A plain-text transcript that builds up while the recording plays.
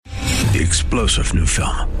The explosive new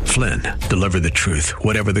film, Flynn, deliver the truth,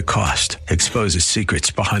 whatever the cost, exposes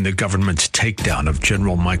secrets behind the government's takedown of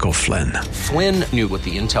General Michael Flynn. Flynn knew what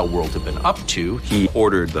the intel world had been up to. He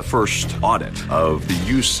ordered the first audit of the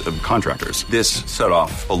use of contractors. This set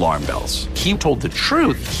off alarm bells. He told the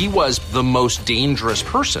truth. He was the most dangerous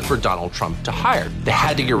person for Donald Trump to hire. They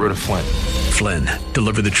had to get rid of Flynn. Flynn,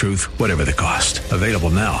 deliver the truth, whatever the cost. Available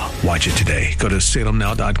now. Watch it today. Go to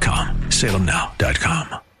salemnow.com.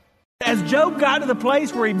 salemnow.com. As Job got to the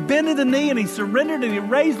place where he bended the knee and he surrendered and he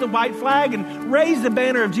raised the white flag and raised the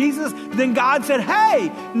banner of Jesus, then God said,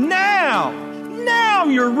 hey, now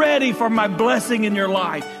you're ready for my blessing in your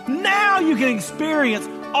life. Now you can experience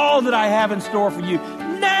all that I have in store for you.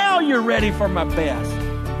 Now you're ready for my best.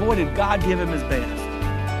 Boy, did God give him his best.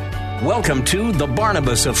 Welcome to The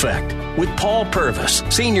Barnabas Effect with Paul Purvis,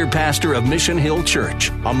 Senior Pastor of Mission Hill Church,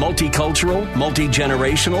 a multicultural,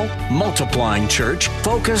 multi-generational, multiplying church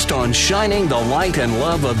focused on shining the light and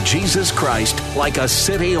love of Jesus Christ like a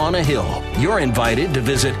city on a hill. You're invited to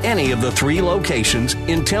visit any of the 3 locations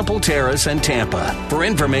in Temple Terrace and Tampa. For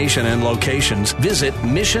information and locations, visit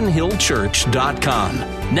missionhillchurch.com.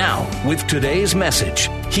 Now, with today's message,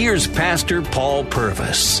 here's Pastor Paul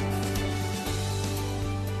Purvis.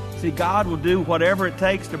 See, God will do whatever it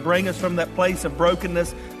takes to bring us from that place of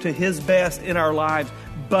brokenness to his best in our lives,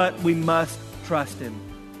 but we must trust him.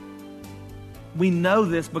 We know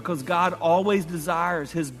this because God always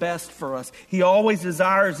desires his best for us. He always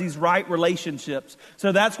desires these right relationships.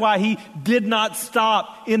 So that's why he did not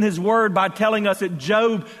stop in his word by telling us that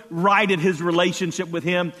Job righted his relationship with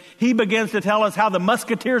him. He begins to tell us how the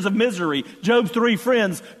musketeers of misery, Job's 3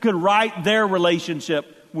 friends, could right their relationship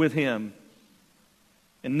with him.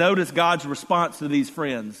 And notice God's response to these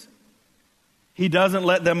friends. He doesn't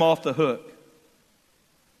let them off the hook.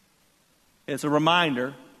 It's a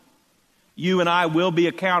reminder, you and I will be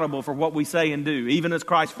accountable for what we say and do, even as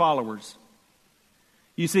Christ followers.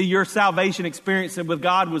 You see, your salvation experience with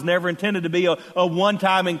God was never intended to be a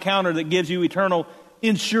one-time encounter that gives you eternal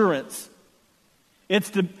insurance.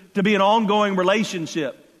 It's to be an ongoing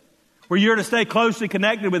relationship where you're to stay closely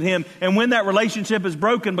connected with him. And when that relationship is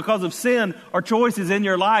broken because of sin or choices in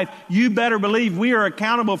your life, you better believe we are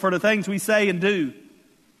accountable for the things we say and do.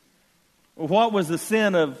 Well, what was the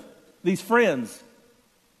sin of these friends?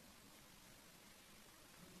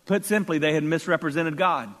 Put simply, they had misrepresented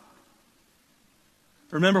God.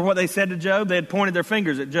 Remember what they said to Job? They had pointed their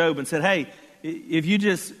fingers at Job and said, hey, if you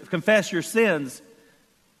just confess your sins,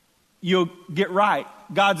 you'll get right.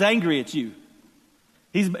 God's angry at you.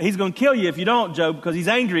 He's going to kill you if you don't, Job, because he's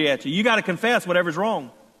angry at you. You got to confess whatever's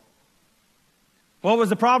wrong. What was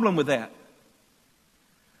the problem with that?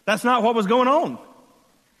 That's not what was going on.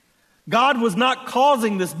 God was not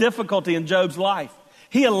causing this difficulty in Job's life.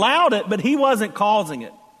 He allowed it, but he wasn't causing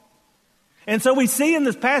it. And so we see in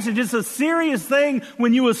this passage, it's a serious thing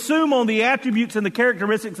when you assume on the attributes and the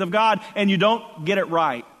characteristics of God and you don't get it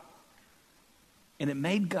right. And it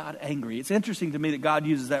made God angry. It's interesting to me that God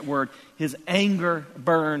uses that word. His anger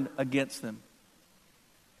burned against them.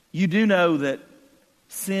 You do know that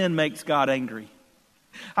sin makes God angry.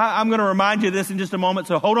 I'm going to remind you of this in just a moment,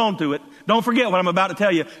 so hold on to it. Don't forget what I'm about to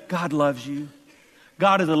tell you. God loves you.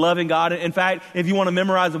 God is a loving God. In fact, if you want to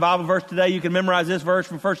memorize the Bible verse today, you can memorize this verse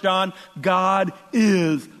from 1 John. God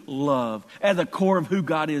is love. At the core of who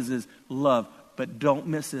God is love. But don't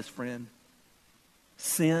miss this, friend.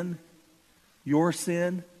 Sin, your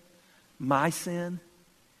sin, my sin,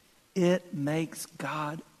 it makes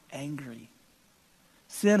God angry.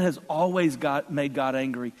 Sin has always made God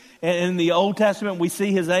angry. And in the Old Testament, we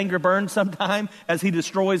see his anger burn sometime as he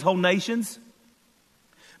destroys whole nations.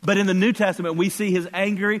 But in the New Testament, we see his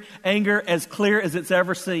anger as clear as it's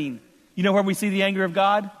ever seen. You know where we see the anger of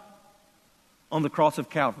God? On the cross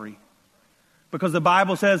of Calvary. Because the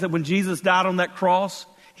Bible says that when Jesus died on that cross,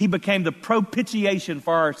 he became the propitiation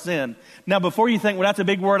for our sin. Now, before you think, well, that's a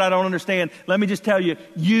big word I don't understand, let me just tell you,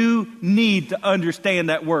 you need to understand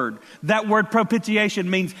that word. That word propitiation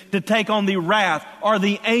means to take on the wrath or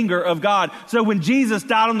the anger of God. So when Jesus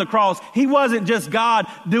died on the cross, he wasn't just God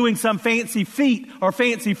doing some fancy feet or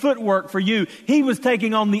fancy footwork for you. He was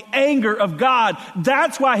taking on the anger of God.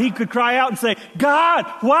 That's why he could cry out and say,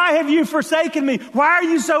 God, why have you forsaken me? Why are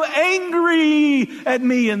you so angry at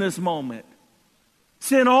me in this moment?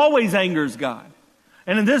 Sin always angers God.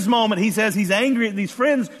 And in this moment, he says he's angry at these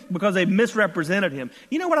friends because they misrepresented him.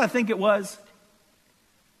 You know what I think it was?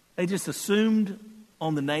 They just assumed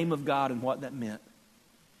on the name of God and what that meant.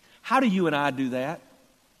 How do you and I do that?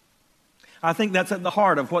 I think that's at the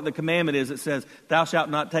heart of what the commandment is. It says, thou shalt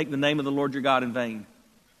not take the name of the Lord your God in vain.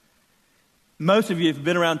 Most of you, if you've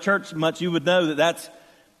been around church much, you would know that that's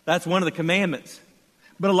That's one of the commandments.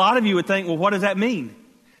 But a lot of you would think, well, what does that mean?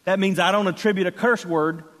 That means I don't attribute a curse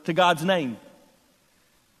word to God's name.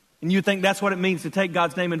 And you think that's what it means to take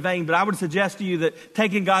God's name in vain. But I would suggest to you that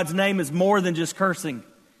taking God's name is more than just cursing.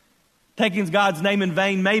 Taking God's name in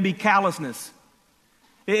vain may be callousness.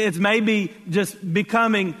 It's maybe just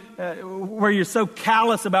becoming where you're so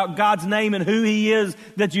callous about God's name and who He is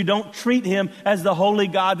that you don't treat Him as the holy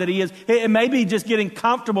God that He is. It may be just getting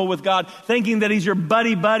comfortable with God, thinking that He's your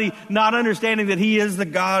buddy, not understanding that He is the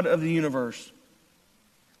God of the universe.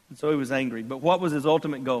 And so he was angry. But what was his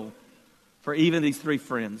ultimate goal for even these three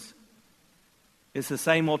friends? It's the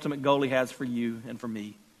same ultimate goal he has for you and for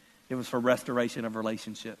me. It was for restoration of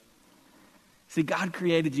relationship. See, God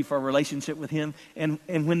created you for a relationship with Him. And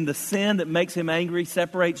when the sin that makes Him angry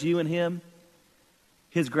separates you and Him,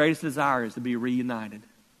 His greatest desire is to be reunited.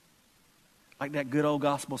 Like that good old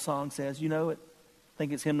gospel song says, you know it? I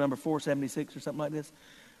think it's hymn number 476 or something like this.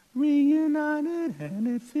 Reunited and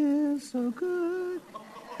it feels so good.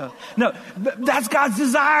 No, that's God's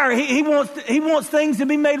desire. He wants things to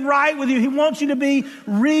be made right with you. He wants you to be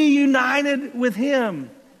reunited with Him.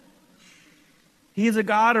 He is a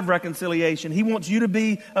God of reconciliation. He wants you to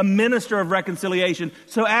be a minister of reconciliation.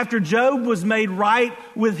 So after Job was made right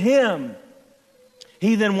with Him,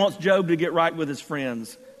 He then wants Job to get right with his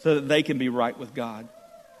friends so that they can be right with God.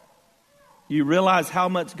 You realize how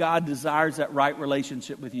much God desires that right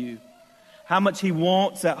relationship with you. How much He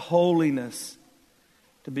wants that holiness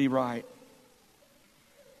to be right.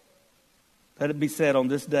 Let it be said, on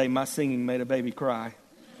this day, my singing made a baby cry.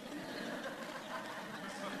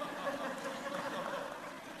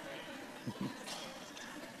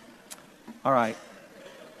 All right.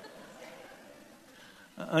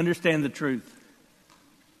 Understand the truth.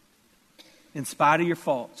 In spite of your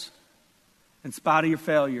faults, in spite of your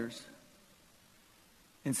failures,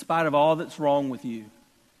 in spite of all that's wrong with you,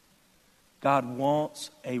 God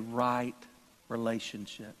wants a right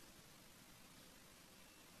relationship.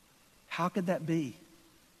 How could that be?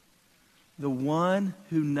 The one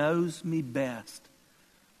who knows me best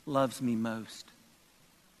loves me most.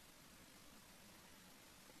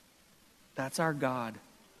 That's our God.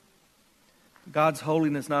 God's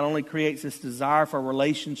holiness not only creates this desire for a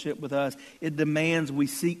relationship with us, it demands we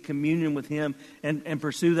seek communion with Him and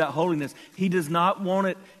pursue that holiness. He does not want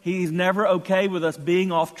it. He's never okay with us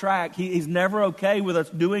being off track. He's never okay with us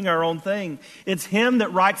doing our own thing. It's Him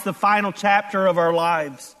that writes the final chapter of our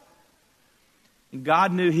lives. And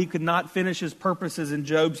God knew He could not finish His purposes in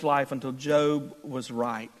Job's life until Job was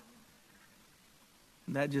right.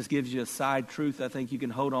 And that just gives you a side truth I think you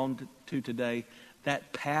can hold on to today.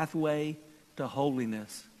 That pathway to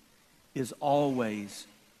holiness is always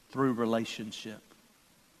through relationship.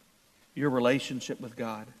 Your relationship with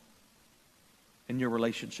God and your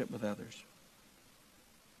relationship with others.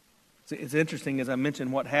 It's interesting, as I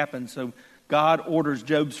mentioned, what happened. So God orders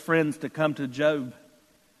Job's friends to come to Job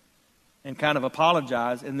and kind of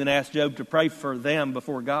apologize and then ask Job to pray for them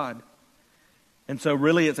before God. And so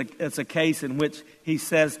really it's a case in which He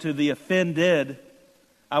says to the offended,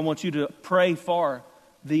 I want you to pray for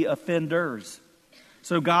the offenders.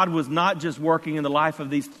 So God was not just working in the life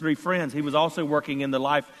of these three friends. He was also working in the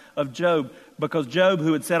life of Job. Because Job,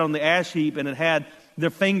 who had sat on the ash heap and had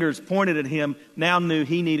their fingers pointed at him, now knew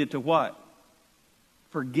he needed to what?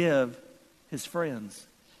 Forgive his friends.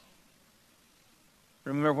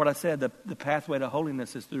 Remember what I said, the pathway to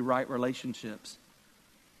holiness is through right relationships.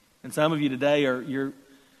 And some of you today you're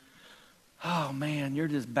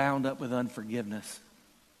just bound up with unforgiveness.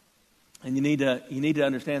 And you need to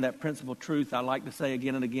understand that principal truth. I like to say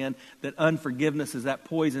again and again that unforgiveness is that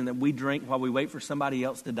poison that we drink while we wait for somebody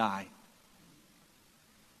else to die.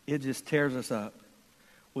 It just tears us up.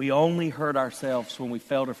 We only hurt ourselves when we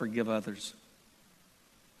fail to forgive others.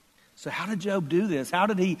 So how did Job do this? How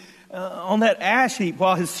did he, on that ash heap,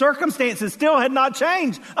 while his circumstances still had not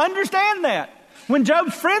changed? Understand that. When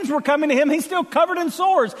Job's friends were coming to him, he's still covered in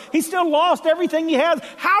sores. He still lost everything he has.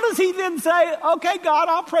 How does he then say, okay, God,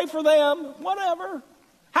 I'll pray for them, whatever?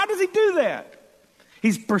 How does he do that?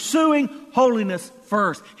 He's pursuing holiness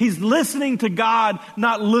first. He's listening to God,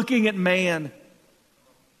 not looking at man.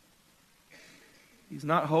 He's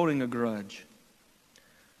not holding a grudge.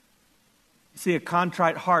 You see, a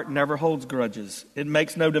contrite heart never holds grudges. It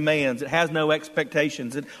makes no demands. It has no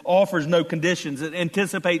expectations. It offers no conditions. It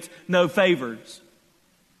anticipates no favors.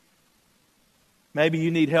 Maybe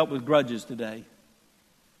you need help with grudges today.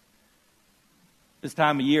 This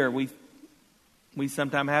time of year, we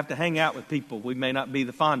sometimes have to hang out with people we may not be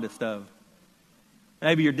the fondest of.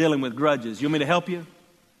 Maybe you're dealing with grudges. You want me to help you?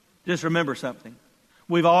 Just remember something.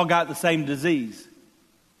 We've all got the same disease.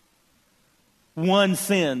 One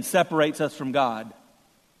sin separates us from God.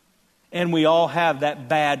 And we all have that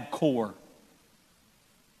bad core.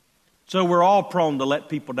 So we're all prone to let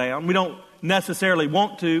people down. We don't necessarily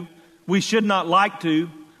want to. We should not like to.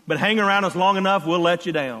 But hang around us long enough, we'll let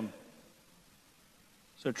you down.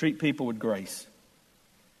 So treat people with grace.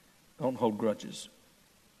 Don't hold grudges.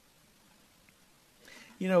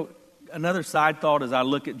 You know, another side thought as I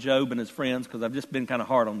look at Job and his friends, because I've just been kind of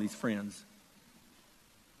hard on these friends.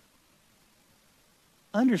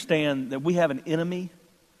 Understand that we have an enemy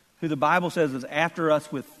who the Bible says is after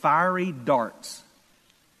us with fiery darts.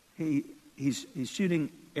 He's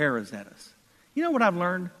shooting arrows at us. You know what I've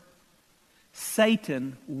learned?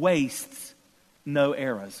 Satan wastes no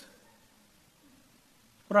arrows.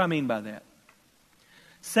 What do I mean by that?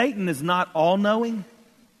 Satan is not all-knowing,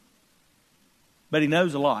 but he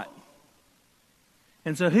knows a lot.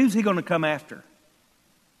 And so who's he going to come after?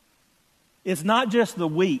 It's not just the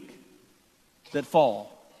weak that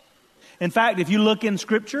fall. In fact, if you look in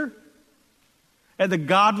Scripture at the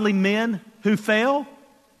godly men who fell,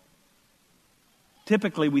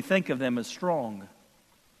 typically we think of them as strong.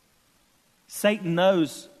 Satan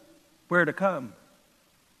knows where to come.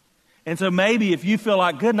 And so maybe if you feel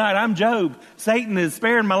like, good night, I'm Job. Satan is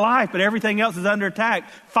sparing my life, but everything else is under attack.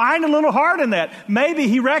 Find a little heart in that. Maybe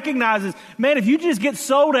he recognizes, man, if you just get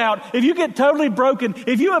sold out, if you get totally broken,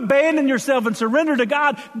 if you abandon yourself and surrender to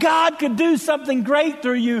God, God could do something great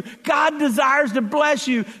through you. God desires to bless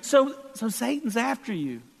you. So Satan's after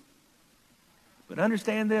you. But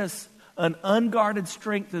understand this, an unguarded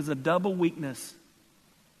strength is a double weakness.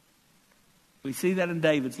 We see that in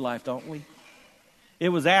David's life, don't we? It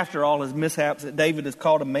was after all his mishaps that David is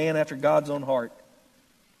called a man after God's own heart.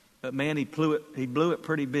 But man, he blew it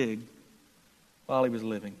pretty big while he was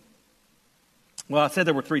living. Well, I said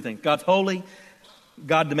there were three things. God's holy.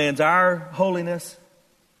 God demands our holiness.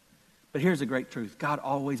 But here's the great truth. God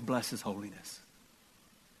always blesses holiness.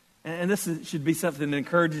 And this should be something that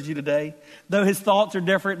encourages you today. Though his thoughts are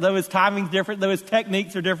different, though his timing's different, though his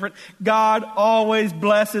techniques are different, God always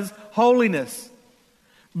blesses holiness.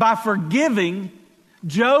 By forgiving,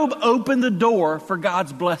 Job opened the door for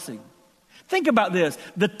God's blessing. Think about this.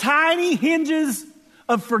 The tiny hinges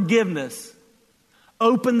of forgiveness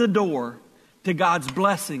open the door to God's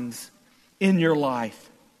blessings in your life.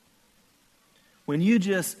 When you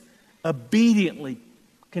just obediently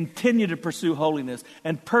continue to pursue holiness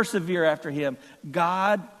and persevere after him,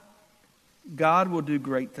 God will do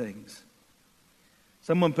great things.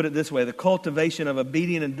 Someone put it this way: the cultivation of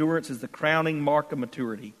obedient endurance is the crowning mark of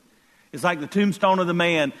maturity. It's like the tombstone of the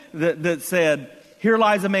man that said, here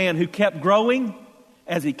lies a man who kept growing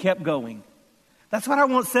as he kept going. That's what I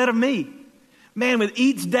want said of me. Man, with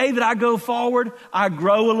each day that I go forward, I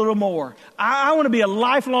grow a little more. I want to be a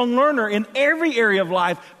lifelong learner in every area of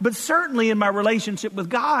life, but certainly in my relationship with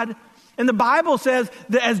God. And the Bible says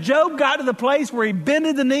that as Job got to the place where he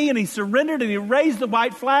bended the knee and he surrendered and he raised the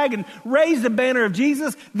white flag and raised the banner of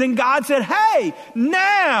Jesus, then God said, hey,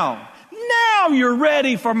 now you're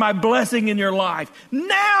ready for my blessing in your life.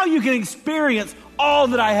 Now you can experience all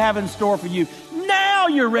that I have in store for you. Now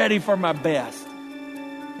you're ready for my best.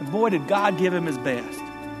 And boy, did God give him his best.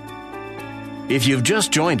 If you've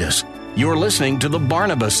just joined us, you're listening to The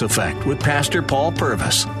Barnabas Effect with Pastor Paul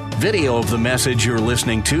Purvis. Video of the message you're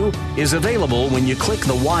listening to is available when you click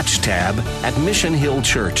the Watch tab at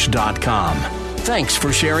missionhillchurch.com. Thanks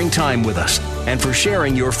for sharing time with us and for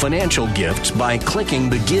sharing your financial gifts by clicking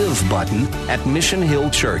the Give button at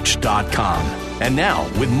missionhillchurch.com. And now,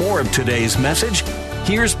 with more of today's message,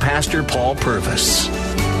 here's Pastor Paul Purvis.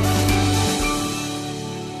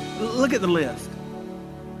 Look at the list.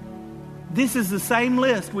 This is the same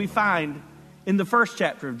list we find in the first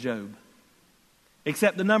chapter of Job,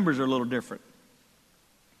 except the numbers are a little different.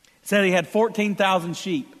 It said he had 14,000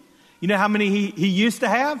 sheep. You know how many he used to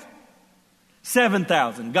have?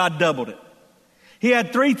 7,000. God doubled it. He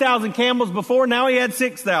had 3,000 camels before, now he had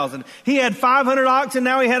 6,000. He had 500 oxen,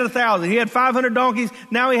 now he had 1,000. He had 500 donkeys,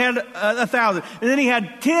 now he had 1,000. And then he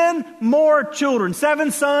had 10 more children,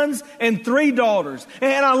 7 sons and 3 daughters.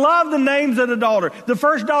 And I love the names of the daughter. The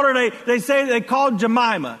first daughter they say they called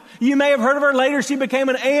Jemima. You may have heard of her. Later she became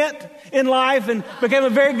an aunt in life and became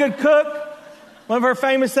a very good cook. One of her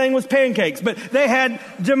famous things was pancakes. But they had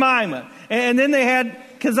Jemima. And then they had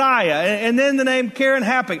Keziah, and then the name Karen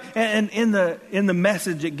Happick. And in the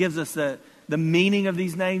message, it gives us the meaning of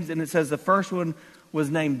these names. And it says the first one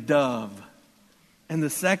was named Dove. And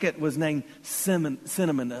the second was named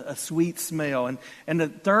Cinnamon, a sweet smell. And the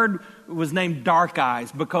third was named Dark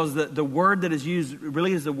Eyes, because the word that is used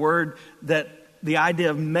really is the word that the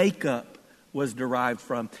idea of makeup was derived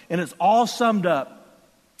from. And it's all summed up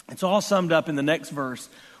It's all summed up in the next verse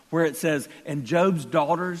where it says, and Job's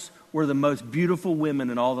daughters were the most beautiful women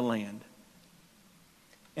in all the land.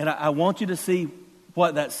 And I want you to see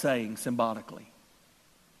what that's saying symbolically.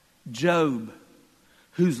 Job,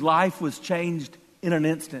 whose life was changed in an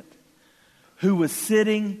instant, who was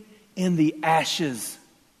sitting in the ashes,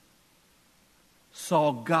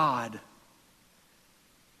 saw God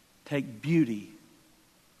take beauty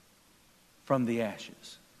from the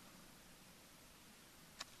ashes.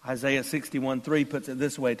 Isaiah 61:3 puts it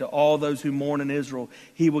this way, to all those who mourn in Israel,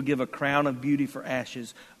 he will give a crown of beauty for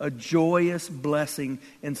ashes, a joyous blessing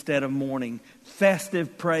instead of mourning,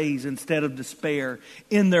 festive praise instead of despair.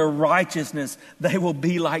 In their righteousness, they will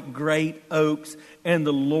be like great oaks, and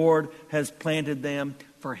the Lord has planted them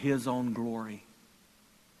for his own glory.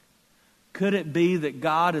 Could it be that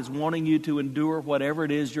God is wanting you to endure whatever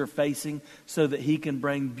it is you're facing so that he can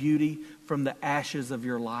bring beauty from the ashes of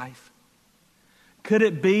your life? Could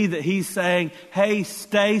it be that he's saying, hey,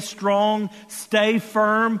 stay strong, stay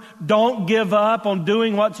firm, don't give up on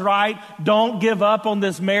doing what's right, don't give up on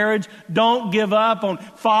this marriage, don't give up on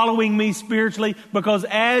following me spiritually, because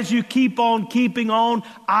as you keep on keeping on,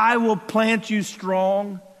 I will plant you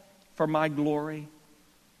strong for my glory.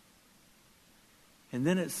 And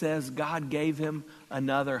then it says God gave him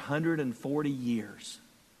another 140 years.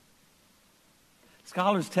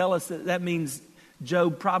 Scholars tell us that means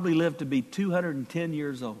Job probably lived to be 210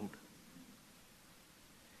 years old.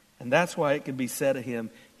 And that's why it could be said of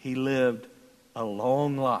him, he lived a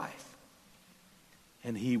long life.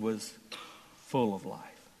 And he was full of life.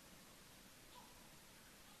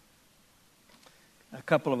 A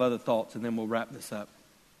couple of other thoughts and then we'll wrap this up.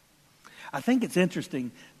 I think it's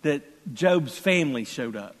interesting that Job's family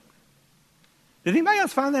showed up. Did anybody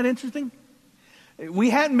else find that interesting?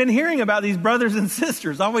 We hadn't been hearing about these brothers and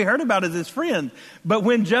sisters. All we heard about is his friend. But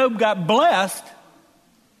when Job got blessed,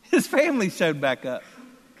 his family showed back up.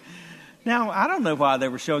 Now, I don't know why they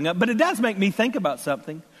were showing up, but it does make me think about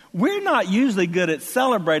something. We're not usually good at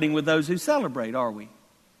celebrating with those who celebrate, are we?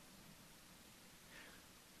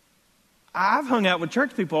 I've hung out with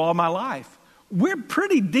church people all my life. We're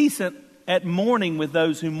pretty decent at mourning with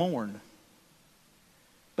those who mourn.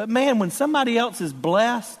 But man, when somebody else is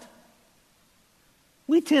blessed,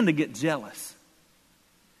 we tend to get jealous.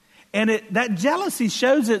 And that jealousy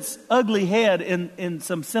shows its ugly head in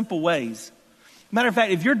some simple ways. Matter of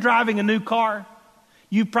fact, if you're driving a new car,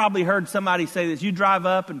 you've probably heard somebody say this. You drive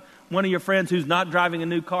up and one of your friends who's not driving a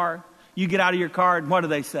new car, you get out of your car and what do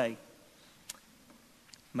they say?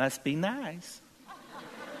 Must be nice.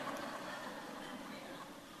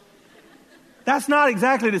 That's not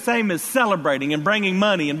exactly the same as celebrating and bringing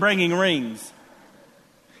money and bringing rings.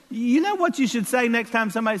 You know what you should say next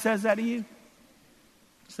time somebody says that to you?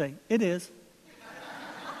 Say, it is.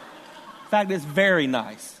 In fact, it's very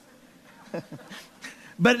nice.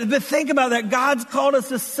 But think about that. God's called us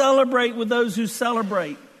to celebrate with those who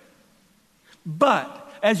celebrate. But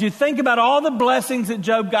as you think about all the blessings that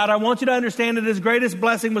Job got, I want you to understand that his greatest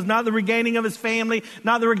blessing was not the regaining of his family,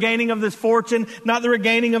 not the regaining of his fortune, not the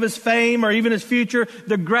regaining of his fame or even his future.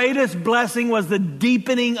 The greatest blessing was the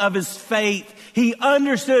deepening of his faith. He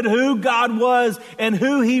understood who God was and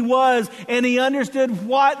who he was, and he understood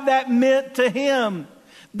what that meant to him.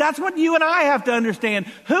 That's what you and I have to understand.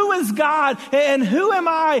 Who is God and who am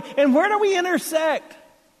I and where do we intersect?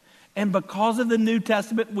 And because of the New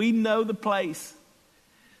Testament, we know the place.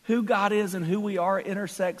 Who God is and who we are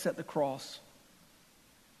intersects at the cross.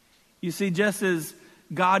 You see, just as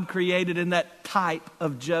God created in that type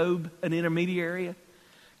of Job an intermediary,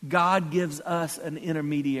 God gives us an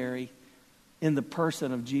intermediary in the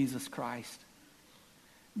person of Jesus Christ.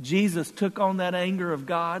 Jesus took on that anger of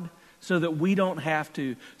God so that we don't have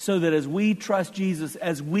to. So that as we trust Jesus,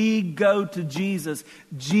 as we go to Jesus,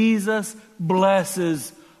 Jesus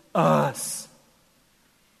blesses us.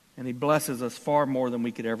 And he blesses us far more than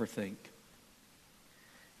we could ever think.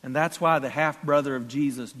 And that's why the half-brother of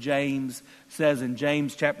Jesus, James, says in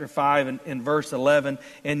James chapter 5 and in verse 11,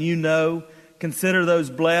 and you know, consider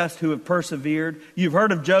those blessed who have persevered. You've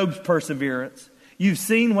heard of Job's perseverance. You've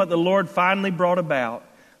seen what the Lord finally brought about.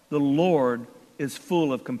 The Lord is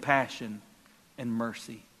full of compassion and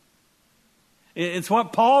mercy. It's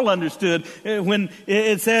what Paul understood when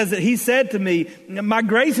it says that he said to me, my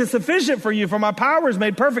grace is sufficient for you, for my power is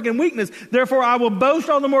made perfect in weakness. Therefore I will boast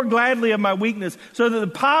all the more gladly of my weakness, so that the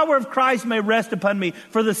power of Christ may rest upon me.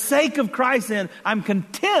 For the sake of Christ then, I'm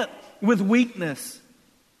content with weakness,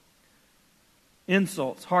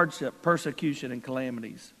 insults, hardship, persecution, and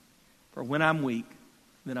calamities. For when I'm weak,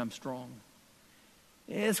 then I'm strong.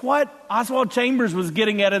 It's what Oswald Chambers was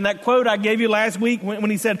getting at in that quote I gave you last week when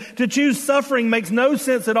he said, to choose suffering makes no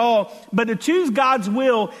sense at all, but to choose God's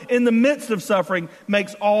will in the midst of suffering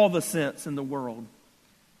makes all the sense in the world.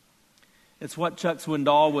 It's what Chuck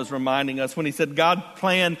Swindoll was reminding us when he said, God's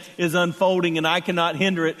plan is unfolding and I cannot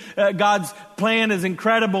hinder it. God's plan is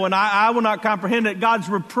incredible and I will not comprehend it. God's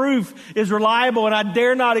reproof is reliable and I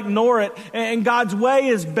dare not ignore it. And God's way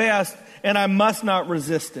is best and I must not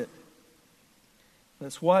resist it.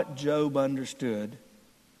 That's what Job understood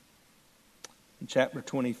in chapter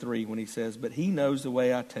 23 when he says, but he knows the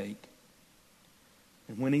way I take.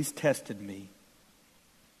 And when he's tested me,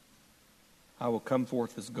 I will come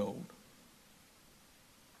forth as gold.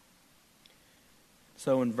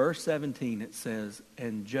 So in verse 17 it says,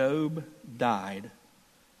 and Job died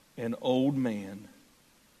an old man,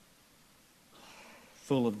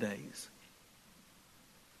 full of days.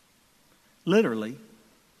 Literally,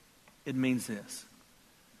 it means this.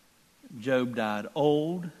 Job died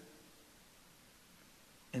old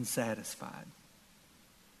and satisfied.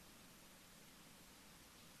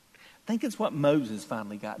 I think it's what Moses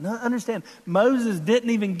finally got. Now, understand, Moses didn't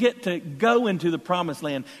even get to go into the promised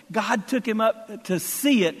land. God took him up to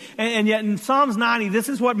see it. And yet in Psalms 90, this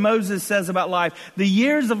is what Moses says about life. The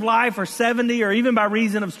years of life are 70, or even by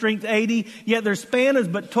reason of strength 80, yet their span is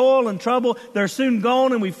but toil and trouble. They're soon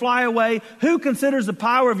gone and we fly away. Who considers the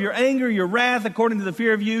power of your anger, your wrath, according to the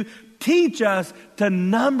fear of you? Teach us to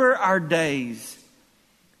number our days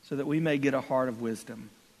so that we may get a heart of wisdom.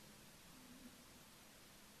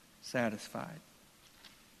 Satisfied.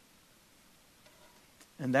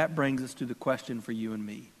 And that brings us to the question for you and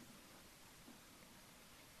me.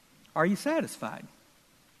 Are you satisfied?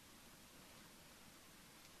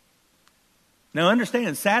 Now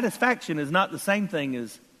understand, satisfaction is not the same thing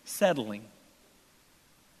as settling.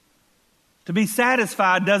 To be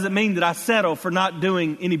satisfied doesn't mean that I settle for not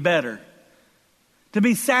doing any better. To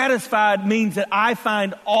be satisfied means that I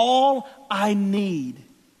find all I need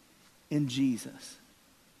in Jesus.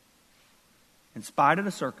 In spite of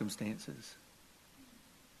the circumstances,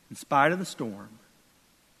 in spite of the storm,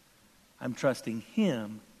 I'm trusting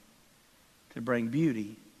Him to bring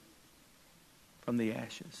beauty from the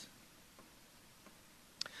ashes.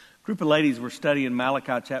 A group of ladies were studying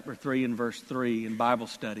Malachi chapter 3 and verse 3 in Bible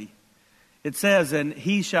study. It says, and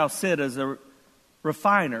he shall sit as a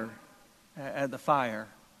refiner at the fire.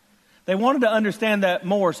 They wanted to understand that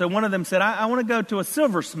more, so one of them said, I want to go to a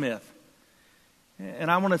silversmith, and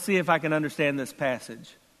I want to see if I can understand this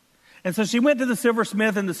passage. And so she went to the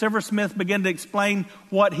silversmith, and the silversmith began to explain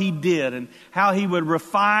what he did and how he would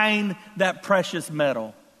refine that precious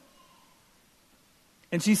metal.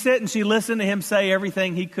 And she sat and she listened to him say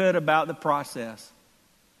everything he could about the process.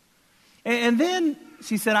 And then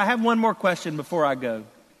she said, I have one more question before I go.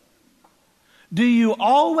 Do you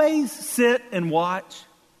always sit and watch?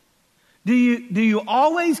 Do you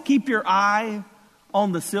always keep your eye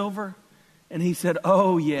on the silver? And he said,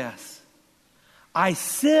 oh yes. I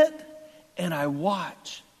sit and I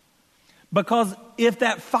watch. Because if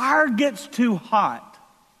that fire gets too hot,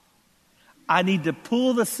 I need to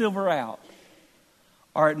pull the silver out,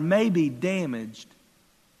 or it may be damaged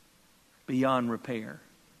beyond repair.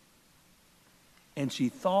 And she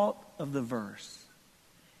thought of the verse,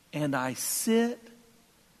 and I sit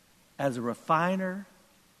as a refiner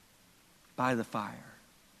by the fire.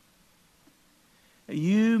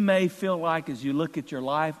 You may feel like as you look at your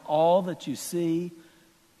life, all that you see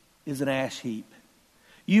is an ash heap.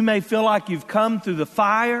 You may feel like you've come through the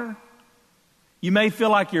fire. You may feel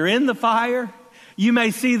like you're in the fire. You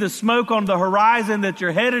may see the smoke on the horizon that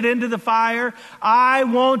you're headed into the fire. I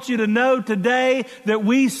want you to know today that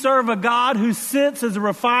we serve a God who sits as a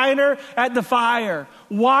refiner at the fire,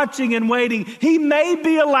 watching and waiting. He may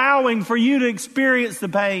be allowing for you to experience the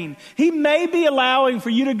pain. He may be allowing for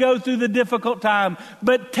you to go through the difficult time.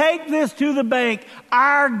 But take this to the bank.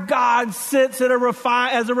 Our God sits as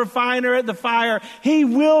a refiner at the fire. He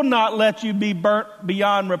will not let you be burnt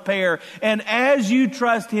beyond repair. And as you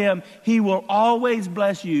trust Him, He will always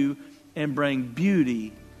bless you and bring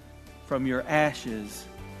beauty from your ashes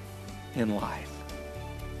in life.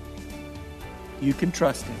 You can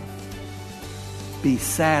trust Him. Be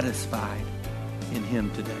satisfied in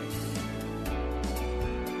Him today.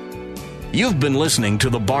 You've been listening to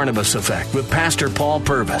The Barnabas Effect with Pastor Paul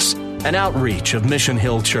Purvis, an outreach of Mission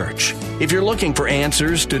Hill Church. If you're looking for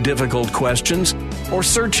answers to difficult questions or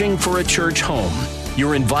searching for a church home,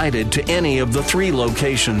 you're invited to any of the 3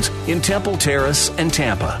 locations in Temple Terrace and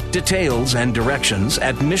Tampa. Details and directions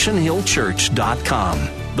at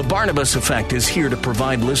missionhillchurch.com. The Barnabas Effect is here to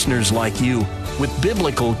provide listeners like you with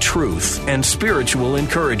biblical truth and spiritual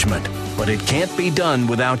encouragement, but it can't be done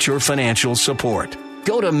without your financial support.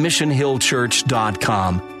 Go to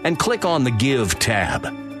missionhillchurch.com and click on the Give tab.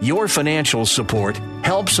 Your financial support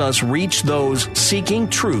helps us reach those seeking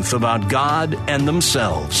truth about God and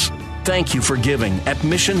themselves. Thank you for giving at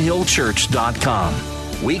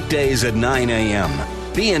missionhillchurch.com. Weekdays at 9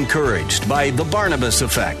 a.m. Be encouraged by The Barnabas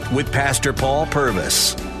Effect with Pastor Paul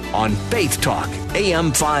Purvis on Faith Talk,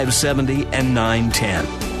 AM 570 and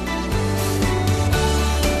 910.